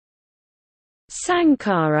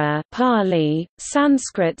Saṅkhāra Pali,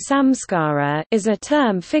 Sanskrit samskara is a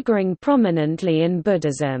term figuring prominently in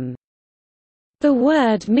Buddhism. The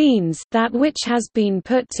word means that which has been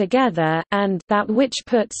put together and that which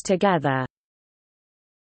puts together.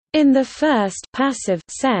 In the first passive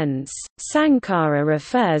sense, Saṅkhāra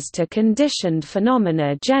refers to conditioned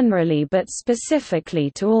phenomena generally but specifically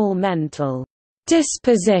to all mental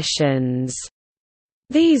dispositions.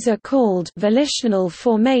 These are called volitional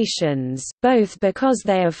formations, both because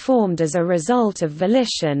they are formed as a result of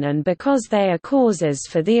volition and because they are causes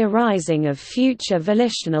for the arising of future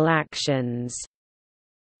volitional actions.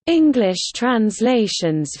 English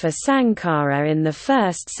translations for Saṅkhāra in the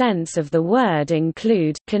first sense of the word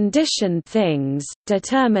include conditioned things,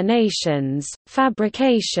 determinations,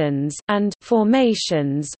 fabrications, and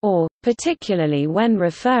formations, or, particularly when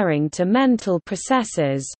referring to mental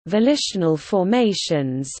processes, volitional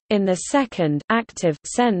formations. In the second active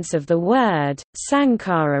sense of the word,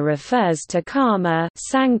 Saṅkhāra refers to karma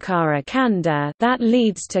Sankhara-khandha that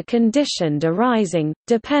leads to conditioned arising,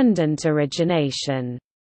 dependent origination.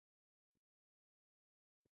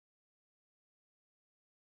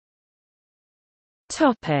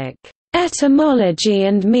 Etymology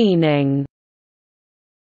and meaning.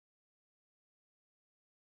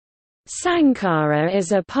 Saṅkhāra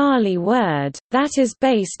is a Pali word, that is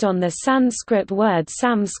based on the Sanskrit word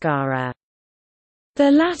samskara.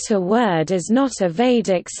 The latter word is not a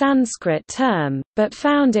Vedic Sanskrit term, but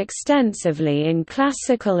found extensively in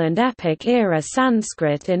classical and epic-era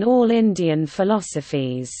Sanskrit in all Indian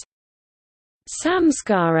philosophies.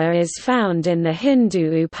 Samskara is found in the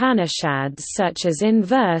Hindu Upanishads such as in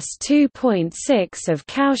verse 2.6 of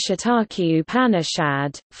Kaushitaki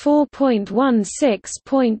Upanishad,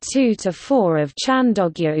 4.16.2-4 of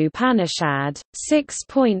Chandogya Upanishad,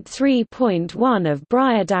 6.3.1 of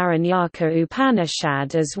Brihadaranyaka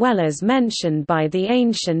Upanishad, as well as mentioned by the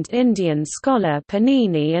ancient Indian scholar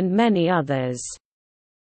Panini and many others.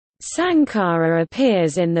 Saṅkhāra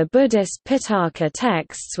appears in the Buddhist Pitaka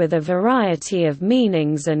texts with a variety of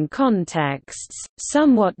meanings and contexts,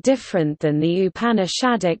 somewhat different than the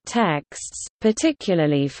Upanishadic texts,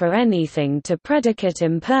 particularly for anything to predicate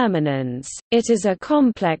impermanence. It is a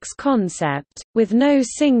complex concept, with no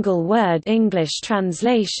single word English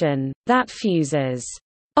translation, that fuses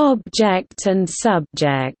object and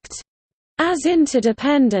subject as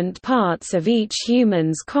interdependent parts of each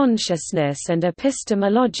human's consciousness and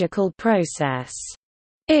epistemological process.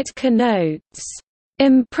 It connotes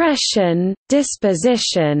impression,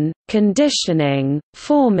 disposition, conditioning,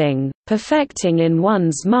 forming, perfecting in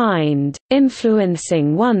one's mind,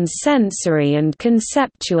 influencing one's sensory and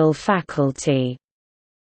conceptual faculty,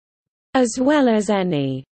 as well as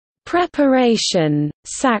any preparation,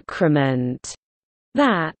 sacrament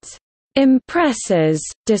that impresses,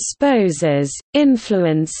 disposes,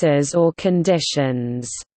 influences or conditions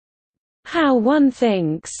how one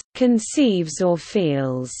thinks, conceives or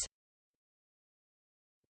feels.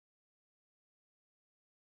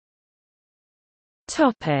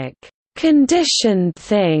 Conditioned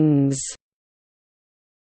things.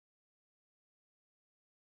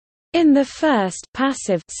 In the first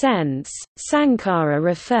passive sense, Saṅkhāra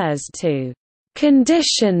refers to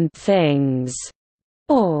conditioned things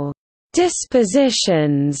or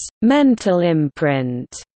dispositions, mental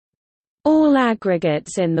imprint. All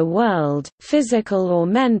aggregates in the world, physical or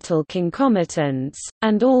mental concomitants,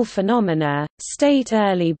 and all phenomena, state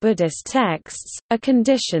early Buddhist texts, are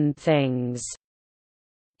conditioned things.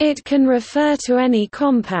 It can refer to any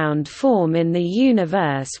compound form in the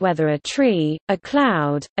universe, whether a tree, a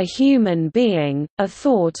cloud, a human being, a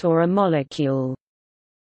thought or a molecule.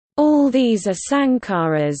 All these are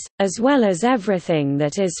saṅkhāras, as well as everything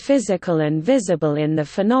that is physical and visible in the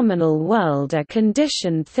phenomenal world are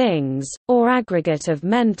conditioned things, or aggregate of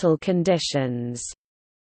mental conditions.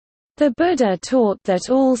 The Buddha taught that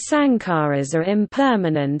all saṅkhāras are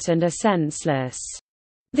impermanent and are senseless.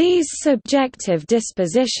 These subjective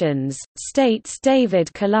dispositions, states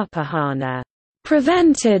David Kalupahana,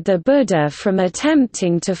 prevented the Buddha from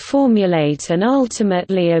attempting to formulate an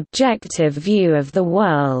ultimately objective view of the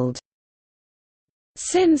world.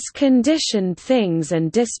 Since conditioned things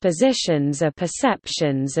and dispositions are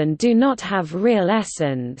perceptions and do not have real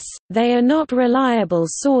essence, they are not reliable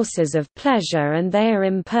sources of pleasure and they are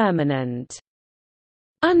impermanent.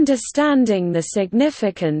 Understanding the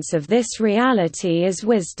significance of this reality is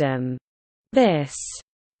wisdom. This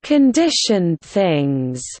conditioned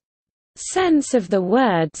things sense of the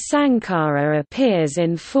word Saṅkhāra appears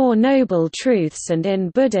in Four Noble Truths and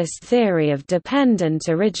in Buddhist theory of dependent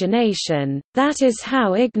origination, that is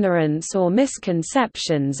how ignorance or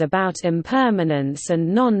misconceptions about impermanence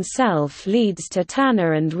and non-self leads to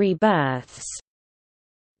tanha and rebirths.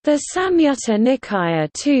 The Samyutta Nikaya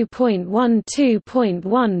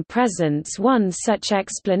 2.12.1 presents one such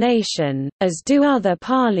explanation, as do other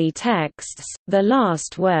Pali texts. The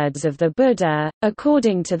last words of the Buddha,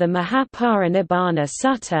 according to the Mahaparinibbana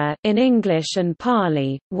Sutta in English and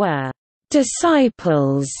Pali, were,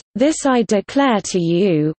 "Disciples, this I declare to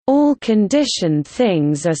you, all conditioned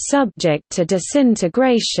things are subject to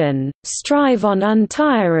disintegration, strive on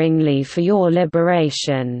untiringly for your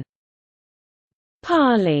liberation."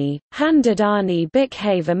 Pali, Handadani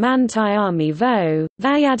Bhikkhe Mantayami Vo,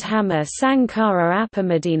 Vayadhama Saṅkhāra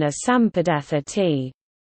Apamadina Sampadethati.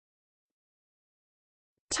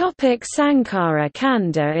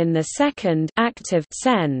 Sankhara-khandha in the second active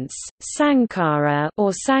sense, Saṅkhāra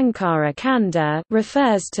or Sankhara-khandha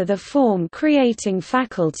refers to the form-creating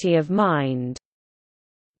faculty of mind.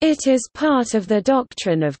 It is part of the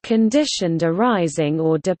doctrine of conditioned arising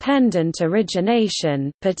or dependent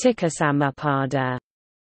origination paticcasamuppada.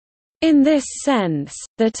 In this sense,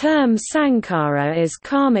 the term Saṅkhāra is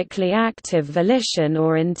karmically active volition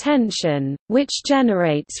or intention, which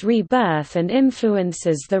generates rebirth and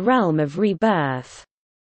influences the realm of rebirth.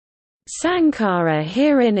 Saṅkhāra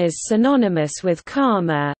herein is synonymous with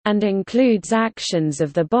karma, and includes actions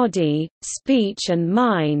of the body, speech and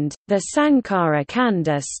mind. The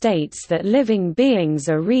Sankhara-khandha states that living beings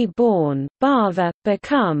are reborn bhava,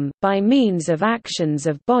 become, by means of actions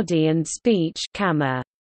of body and speech kamma.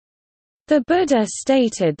 The Buddha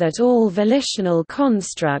stated that all volitional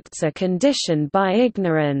constructs are conditioned by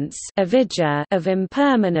ignorance avidya of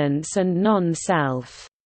impermanence and non-self.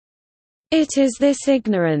 It is this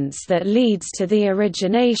ignorance that leads to the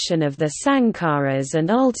origination of the sankharas and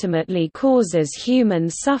ultimately causes human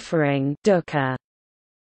suffering dukkha.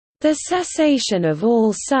 The cessation of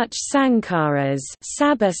all such sankharas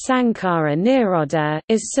sabba sankhara nirodha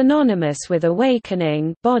is synonymous with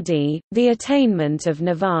awakening body, the attainment of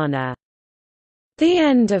nirvana. The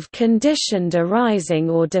end of conditioned arising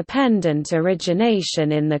or dependent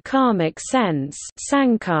origination in the karmic sense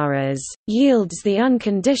sankharas, yields the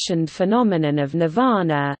unconditioned phenomenon of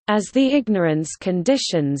nirvana, as the ignorance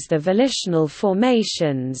conditions the volitional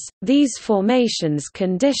formations, these formations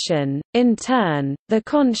condition, in turn, the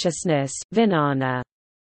consciousness vijnana.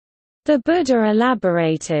 The Buddha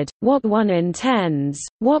elaborated, what one intends,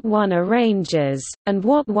 what one arranges, and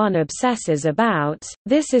what one obsesses about,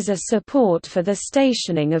 this is a support for the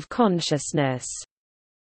stationing of consciousness.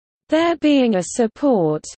 There being a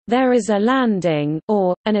support, there is a landing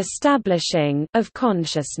or, an establishing of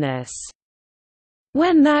consciousness.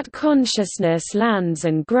 When that consciousness lands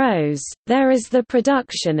and grows, there is the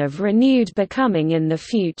production of renewed becoming in the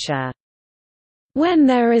future. When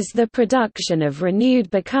there is the production of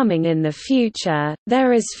renewed becoming in the future,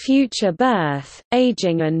 there is future birth,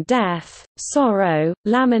 aging and death, sorrow,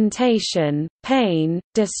 lamentation, pain,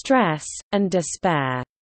 distress, and despair.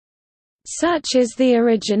 Such is the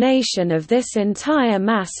origination of this entire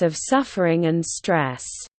mass of suffering and stress.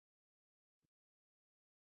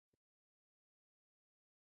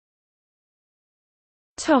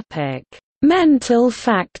 Mental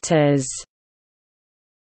factors.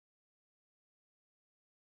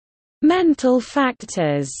 Mental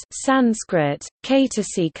factors Sanskrit,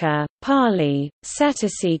 Kaitasika, Pali,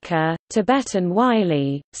 Cetasika, Tibetan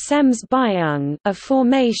Wylie, Sems Byung are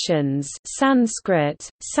formations Sanskrit,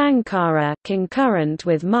 Saṅkhāra concurrent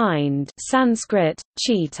with mind Sanskrit,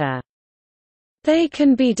 Chitta. They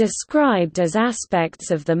can be described as aspects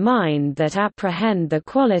of the mind that apprehend the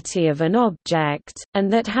quality of an object,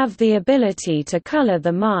 and that have the ability to color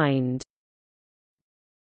the mind.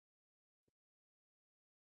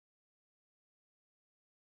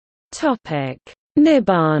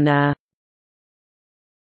 Nibbana.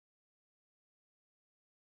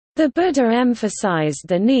 The Buddha emphasized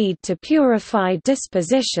the need to purify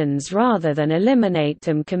dispositions rather than eliminate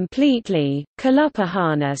them completely.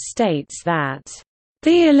 Kalupahana states that,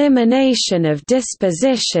 "The elimination of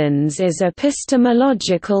dispositions is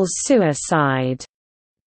epistemological suicide,"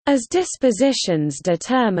 as dispositions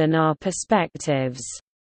determine our perspectives.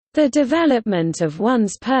 The development of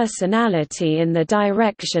one's personality in the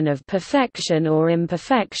direction of perfection or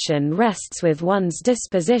imperfection rests with one's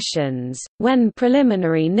dispositions. When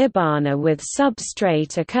preliminary Nibbana with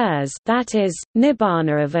substrate occurs, that is,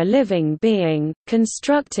 Nibbana of a living being,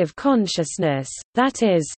 constructive consciousness, that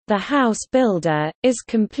is, the house builder, is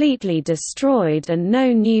completely destroyed and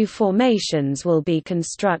no new formations will be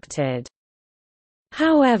constructed.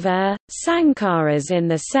 However, sankharas in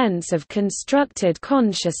the sense of constructed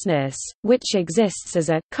consciousness, which exists as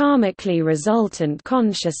a karmically resultant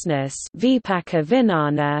consciousness vipaka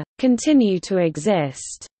vijnana, continue to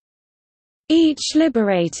exist. Each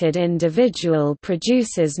liberated individual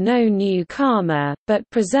produces no new karma, but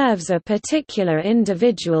preserves a particular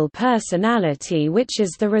individual personality which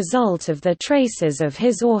is the result of the traces of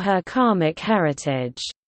his or her karmic heritage.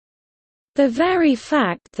 The very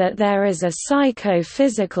fact that there is a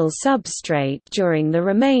psycho-physical substrate during the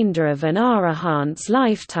remainder of an arahant's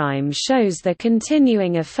lifetime shows the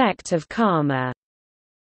continuing effect of karma.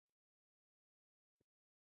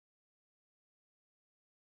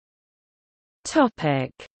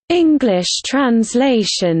 English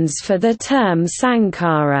translations for the term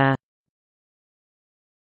Saṅkhāra.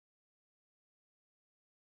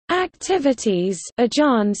 Activities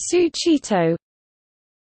ajān sucito.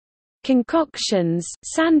 Concoctions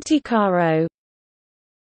santikaro.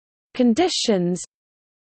 Conditions,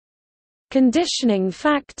 conditioning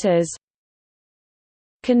factors,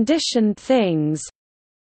 conditioned things,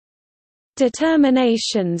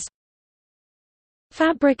 determinations,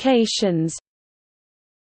 fabrications,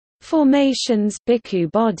 formations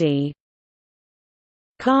bhikkhu body,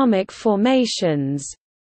 karmic formations,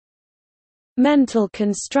 mental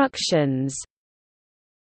constructions,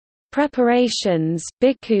 preparations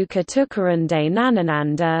bhikkhu katukarunde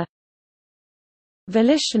nanananda,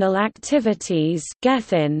 volitional activities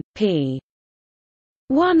Gethin, p.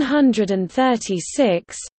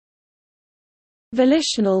 136,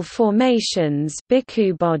 volitional formations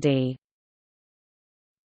bhikkhu body.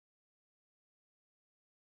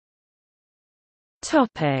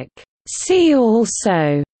 See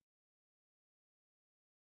also: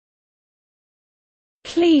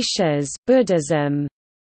 Kleshas Buddhism,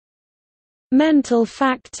 mental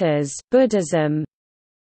factors Buddhism,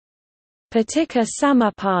 Paticca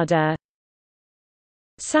Samuppada,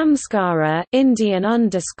 Samskara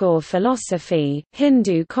Indian_philosophy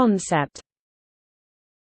Hindu concept,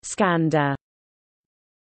 Skandha